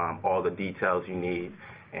you all the details you need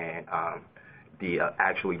and the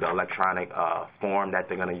electronic form that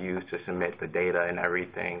they're going to use to submit the data and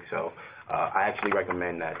everything. So I actually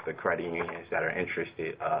recommend that the credit unions that are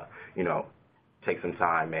interested, take some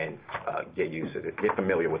time and get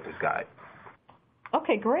familiar with this guide.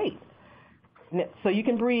 Okay, great. So you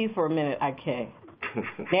can breathe for a minute, IK.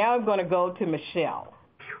 Now I'm going to go to Michelle.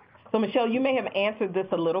 So Michelle, you may have answered this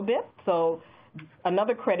a little bit. So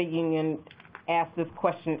another credit union asked this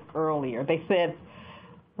question earlier. They said,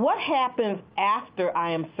 what happens after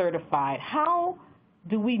I am certified? How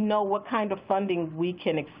do we know what kind of funding we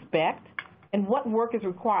can expect and what work is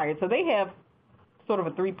required? So they have sort of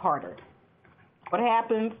a three-parter. What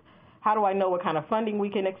happens? How do I know what kind of funding we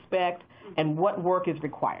can expect? And what work is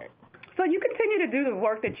required? So you continue to do the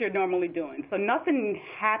work that you're normally doing. So nothing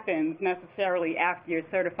happens necessarily after you're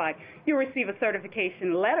certified. You receive a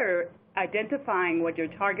certification letter identifying what your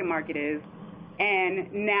target market is,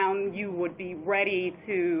 and now you would be ready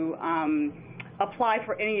to apply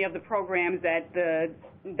for any of the programs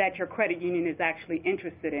that your credit union is actually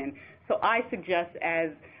interested in. So I suggest, as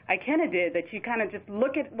Ikena did, that you kind of just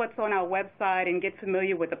look at what's on our website and get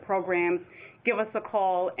familiar with the programs. Give us a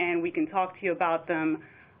call, and we can talk to you about them.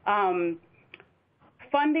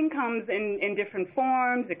 Funding comes in different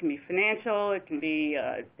forms. It can be financial. It can be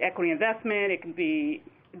equity investment. It can be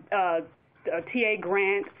a TA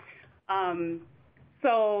grant.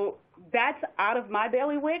 So that's out of my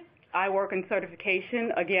bailiwick. I work in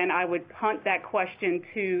certification. Again, I would punt that question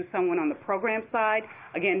to someone on the program side,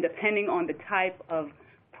 again, depending on the type of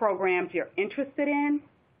programs you're interested in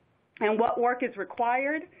and what work is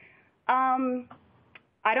required.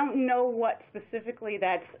 I don't know what specifically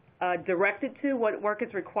that's directed to, what work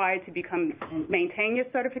is required to maintain your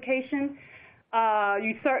certification.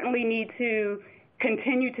 You certainly need to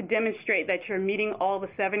continue to demonstrate that you're meeting all the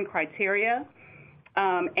 7 criteria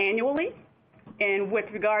annually. And with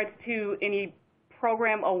regards to any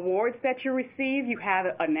program awards that you receive, you have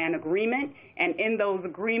an agreement, and in those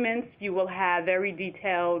agreements you will have very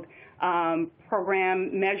detailed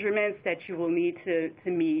program measurements that you will need to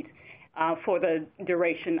meet for the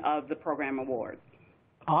duration of the program award.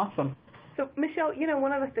 Awesome. So, Michelle,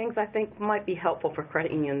 one of the things I think might be helpful for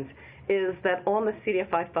credit unions is that on the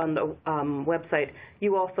CDFI Fund website,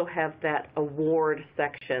 you also have that award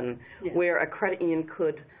section where a credit union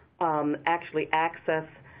could actually access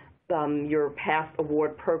your past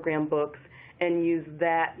award program books and use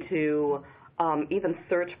that to even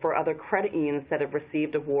search for other credit unions that have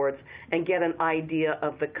received awards and get an idea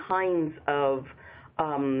of the kinds of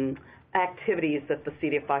activities that the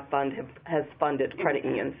CDFI Fund has funded credit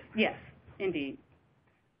unions. Yes, indeed.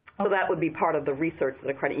 So that would be part of the research that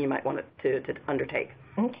a credit union might want to undertake.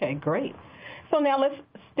 Okay, great. So now let's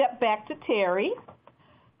step back to Terry.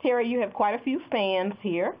 Terry, you have quite a few fans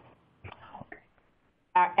here.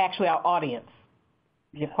 Actually, our audience.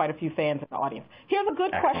 You have quite a few fans in the audience. Here's a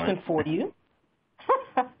good question for you.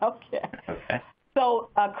 Okay. So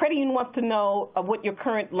credit union wants to know what your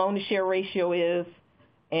current loan-to-share ratio is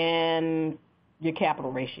and your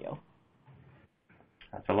capital ratio.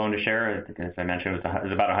 So loan-to-share, as I mentioned,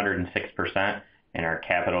 is about 106%, and our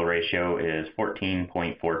capital ratio is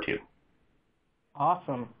 14.42.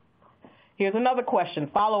 Awesome. Here's another question,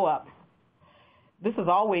 follow-up. This is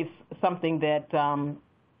always something that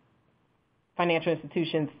financial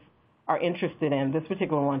institutions are interested in, this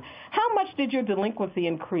particular one. How much did your delinquency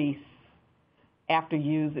increase after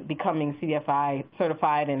you becoming CDFI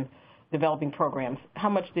certified and developing programs? How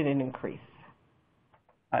much did it increase?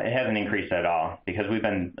 It hasn't increased at all because we've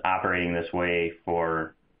been operating this way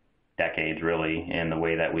for decades, really, in the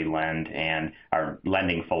way that we lend and our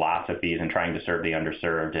lending philosophies and trying to serve the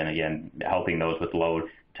underserved and, again, helping those with low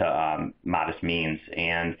to modest means.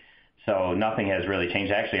 And so nothing has really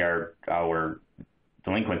changed. Actually, our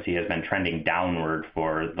delinquency has been trending downward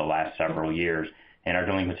for the last several years, and our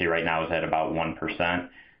delinquency right now is at about 1%.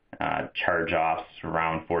 Charge-offs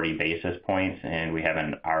around 40 basis points, and we have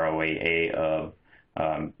an ROAA of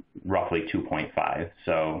roughly 2.5.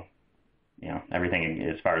 So, everything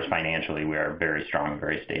as far as financially, we are very strong,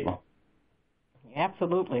 very stable.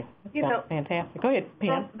 Absolutely. That's fantastic. Go ahead,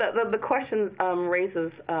 Pam. The question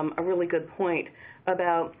raises a really good point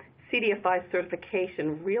about CDFI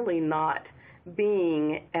certification really not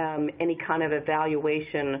being any kind of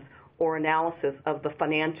evaluation or analysis of the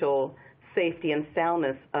financial safety and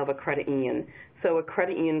soundness of a credit union. So a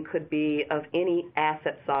credit union could be of any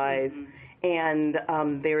asset size, and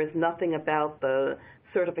there is nothing about the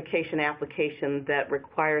certification application that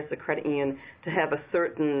requires the credit union to have a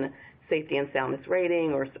certain safety and soundness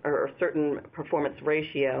rating or a certain performance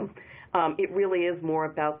ratio. It really is more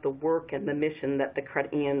about the work and the mission that the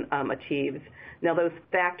credit union achieves. Now, those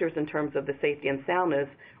factors in terms of the safety and soundness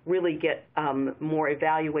really get more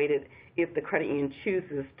evaluated if the credit union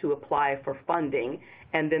chooses to apply for funding,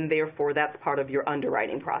 and then therefore that's part of your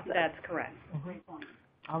underwriting process. That's correct. Great point.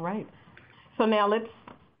 All right. So now let's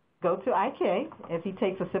go to IK as he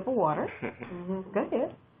takes a sip of water. Go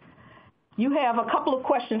ahead. You have a couple of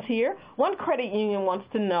questions here. One credit union wants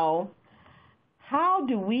to know, how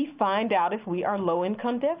do we find out if we are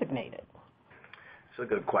low-income designated? It's a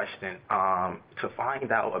good question. To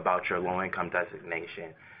find out about your low-income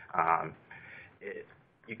designation,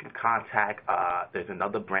 you can contact, there's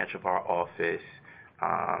another branch of our office,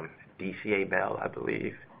 DCA Mail, I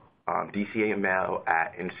believe, DCA Mail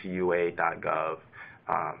at NCUA.gov.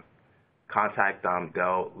 Contact them.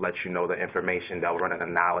 They'll let you know the information. They'll run an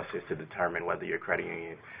analysis to determine whether your credit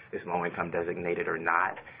union is low-income designated or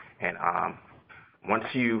not. And once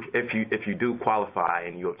if you do qualify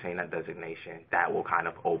and you obtain that designation, that will kind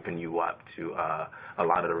of open you up to a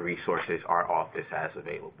lot of the resources our office has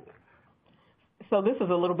available. So this is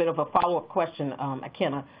a little bit of a follow-up question,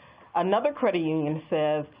 Akenna. Another credit union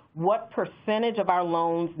says, what percentage of our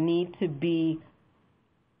loans need to be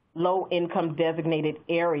low-income designated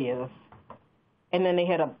areas? And then they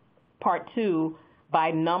had a part two,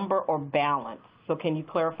 by number or balance. So can you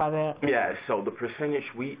clarify that? Yeah, so the percentage,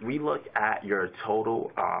 we look at your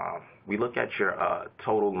total,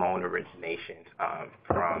 total loan originations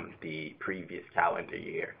from the previous calendar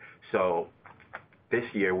year. So this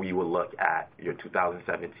year we will look at your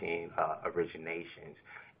 2017 originations,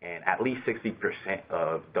 and at least 60%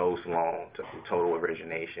 of those loans, total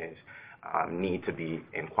originations, need to be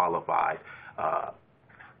in qualified,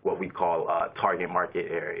 what we call target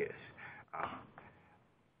market areas.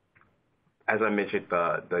 As I mentioned,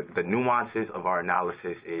 the nuances of our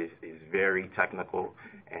analysis is very technical,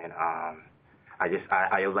 and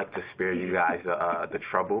I elect to spare you guys the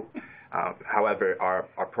trouble. However,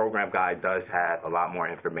 our program guide does have a lot more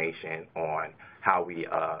information on how we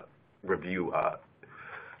review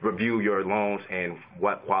your loans and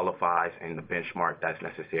what qualifies and the benchmark that's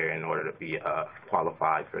necessary in order to be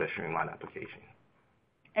qualified for the streamlined application.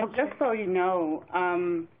 And just so you know,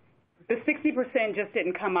 the 60% just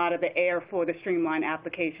didn't come out of the air for the streamlined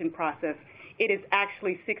application process. It is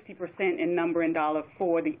actually 60% in number and dollar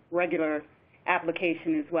for the regular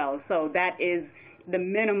application as well. So that is the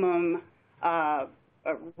minimum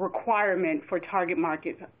requirement for target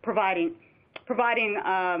markets, providing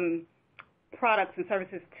products and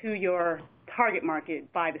services to your target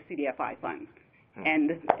market by the CDFI funds.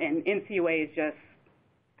 And NCUA is just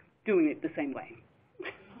doing it the same way.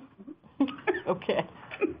 Okay.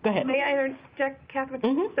 Go ahead. May I interject, Catherine?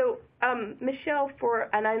 Mm-hmm. So, Michelle,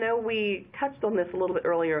 and I know we touched on this a little bit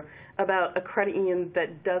earlier about a credit union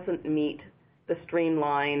that doesn't meet the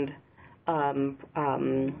streamlined, doesn't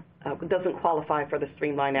qualify for the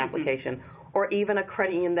streamlined application, or even a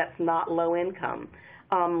credit union that's not low income.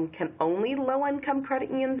 Can only low income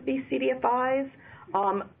credit unions be CDFIs?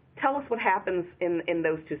 Tell us what happens in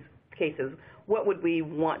those two cases. What would we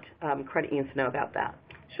want credit unions to know about that?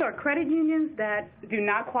 Sure. Credit unions that do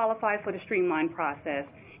not qualify for the streamlined process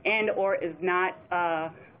and or is not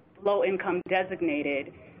low income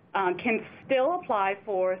designated can still apply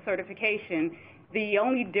for certification. The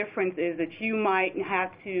only difference is that you might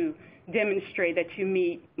have to demonstrate that you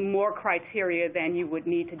meet more criteria than you would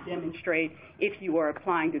need to demonstrate if you were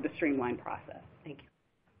applying to the streamlined process. Thank you.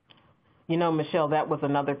 You know, Michelle, that was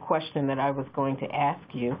another question that I was going to ask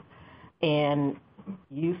you, and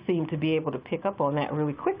you seem to be able to pick up on that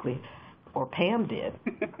really quickly, or Pam did.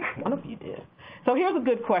 One of you did. So here's a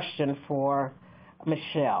good question for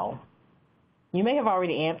Michelle. You may have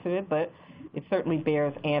already answered it, but it certainly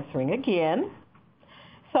bears answering again.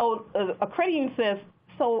 So a credit union says,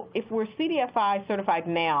 so if we're CDFI certified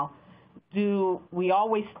now, do we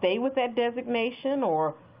always stay with that designation,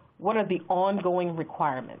 or what are the ongoing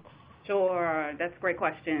requirements? Sure, that's a great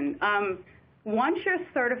question. Once you're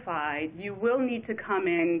certified, you will need to come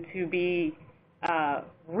in to be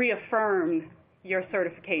reaffirmed your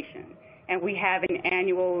certification. And we have an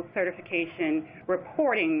annual certification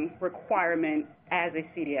reporting requirement as a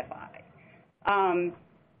CDFI.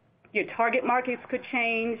 Your target markets could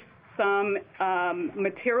change, some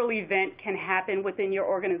material event can happen within your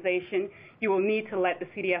organization, you will need to let the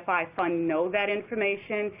CDFI fund know that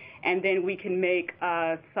information, and then we can make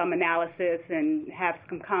some analysis and have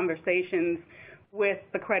some conversations with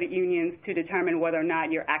the credit unions to determine whether or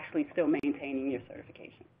not you're actually still maintaining your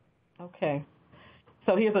certification. Okay.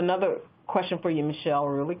 So here's another question for you, Michelle,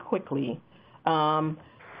 really quickly.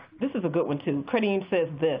 This is a good one, too. Credit Union says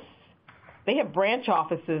this. They have branch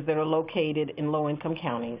offices that are located in low-income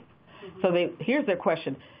counties. Mm-hmm. So here's their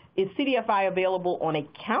question. Is CDFI available on a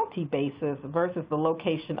county basis versus the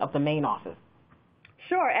location of the main office?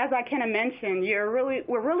 Sure. As I kind of mentioned, we're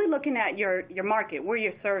really looking at your market, where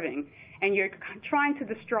you're serving, and you're trying to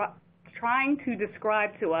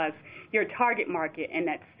describe to us your target market, and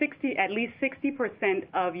that at least 60%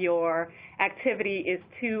 of your activity is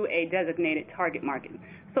to a designated target market.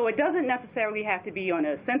 So it doesn't necessarily have to be on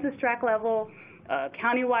a census tract level, a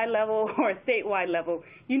countywide level, or a statewide level.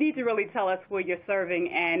 You need to really tell us where you're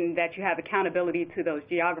serving and that you have accountability to those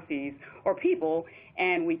geographies or people,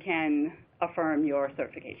 and we can affirm your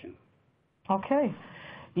certification. Okay.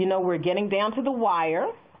 You know, we're getting down to the wire.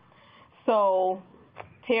 So,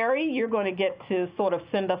 Terry, you're going to get to sort of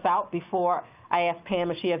send us out before I ask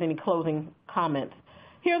Pam if she has any closing comments.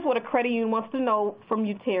 Here's what a credit union wants to know from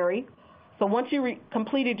you, Terry. So once you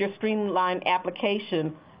completed your streamlined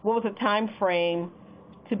application, what was the time frame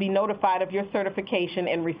to be notified of your certification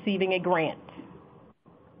and receiving a grant?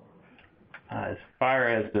 As far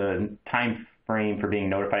as the time frame for being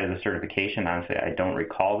notified of the certification, honestly, I don't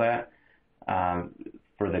recall that.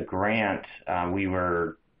 For the grant, we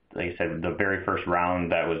were, like I said, the very first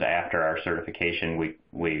round that was after our certification,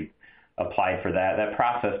 we applied for that. That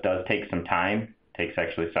process does take some time. It takes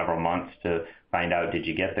actually several months to find out did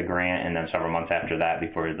you get the grant, and then several months after that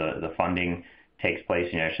before the funding takes place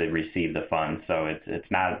and you actually receive the funds. So it's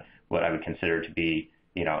not what I would consider to be,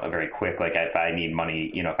 you know, a very quick, like if I need money,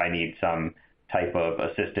 you know, if I need some type of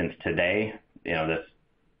assistance today, you know,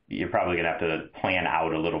 you're probably going to have to plan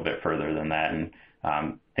out a little bit further than that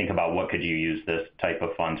and think about what could you use this type of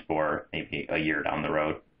funds for maybe a year down the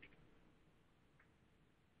road.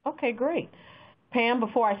 Okay, great. Pam,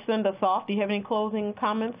 before I send us off, do you have any closing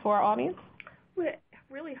comments for our audience? We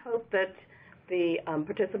really hope that the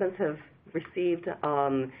participants have received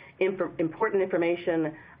important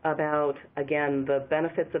information about, again, the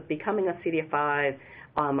benefits of becoming a CDFI.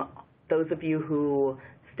 Those of you who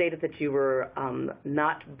stated that you were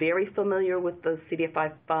not very familiar with the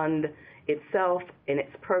CDFI fund itself and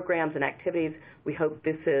its programs and activities, we hope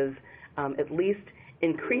this has at least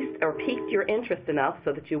increased or piqued your interest enough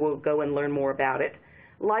so that you will go and learn more about it.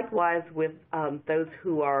 Likewise, with those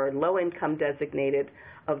who are low-income designated,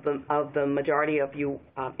 of the majority of you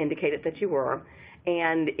indicated that you were,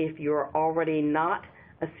 and if you're already not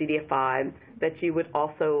a CDFI, that you would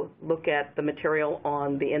also look at the material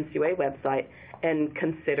on the NCUA website and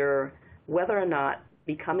consider whether or not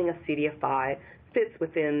becoming a CDFI fits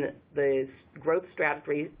within the growth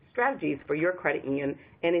strategies for your credit union,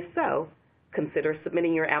 and if so, consider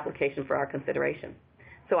submitting your application for our consideration.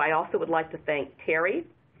 So I also would like to thank Terry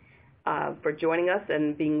for joining us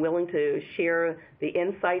and being willing to share the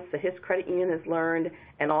insights that his credit union has learned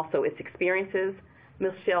and also its experiences.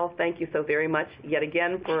 Michelle, thank you so very much yet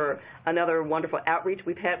again for another wonderful outreach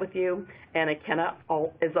we've had with you. And Kenna,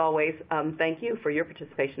 as always, thank you for your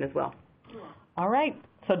participation as well. All right.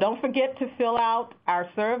 So don't forget to fill out our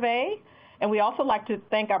survey. And we also like to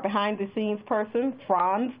thank our behind-the-scenes persons,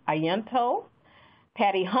 Franz Ayento,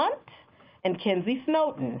 Patty Hunt, and Kenzie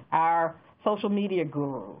Snowden, our social media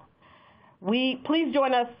guru. Please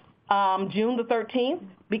join us June the 13th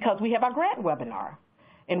because we have our grant webinar,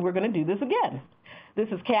 and we're going to do this again. This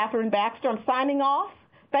is Catherine Baxter. I'm signing off.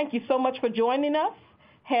 Thank you so much for joining us.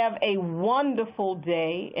 Have a wonderful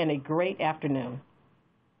day and a great afternoon.